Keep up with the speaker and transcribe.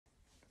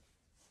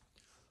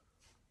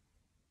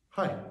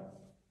Hi,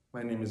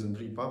 my name is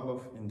Andrii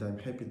Pavlov and I'm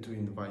happy to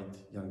invite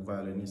young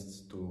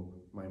violinists to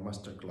my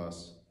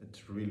masterclass at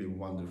a really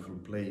wonderful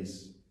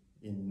place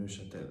in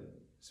Neuchâtel,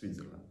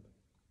 Switzerland.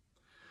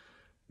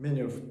 Many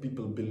of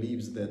people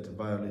believe that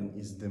violin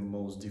is the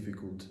most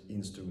difficult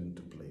instrument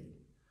to play.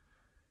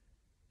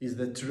 Is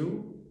that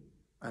true?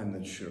 I'm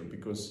not sure,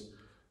 because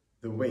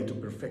the way to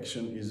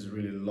perfection is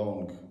really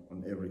long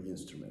on every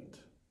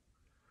instrument.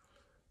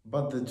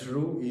 But the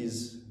truth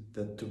is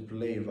that to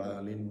play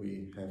violin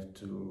we have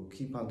to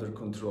keep under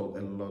control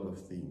a lot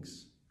of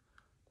things.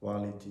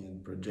 Quality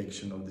and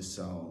projection of the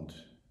sound,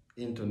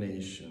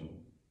 intonation,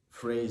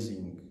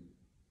 phrasing,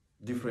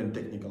 different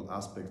technical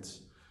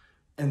aspects,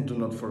 and do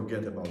not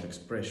forget about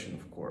expression,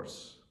 of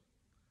course.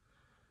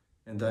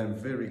 And I'm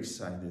very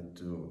excited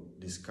to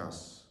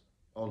discuss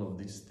all of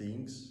these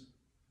things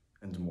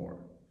and more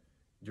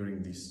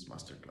during this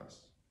masterclass.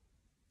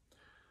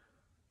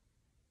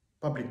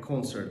 Public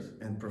concert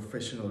and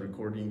professional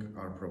recording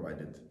are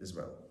provided as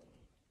well.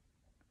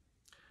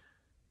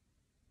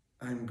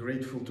 I'm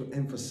grateful to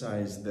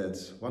emphasize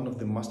that one of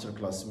the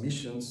masterclass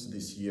missions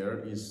this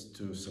year is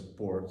to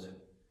support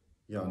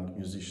young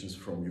musicians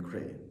from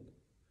Ukraine.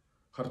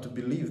 Hard to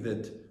believe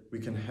that we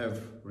can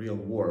have real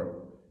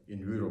war in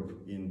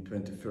Europe in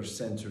 21st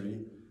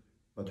century,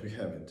 but we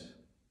have it.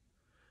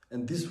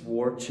 And this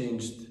war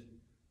changed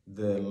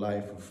the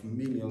life of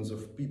millions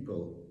of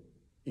people,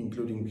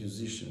 including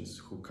musicians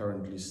who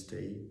currently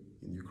stay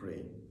in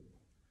Ukraine.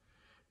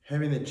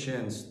 Having a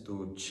chance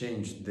to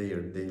change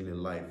their daily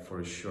life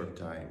for a short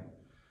time,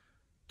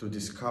 to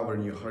discover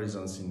new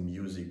horizons in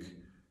music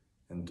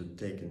and to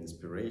take an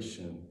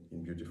inspiration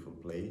in beautiful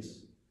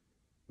place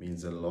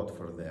means a lot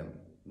for them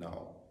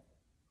now.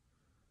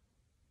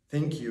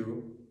 Thank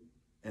you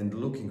and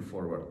looking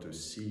forward to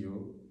see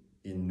you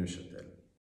in Neuchâtel.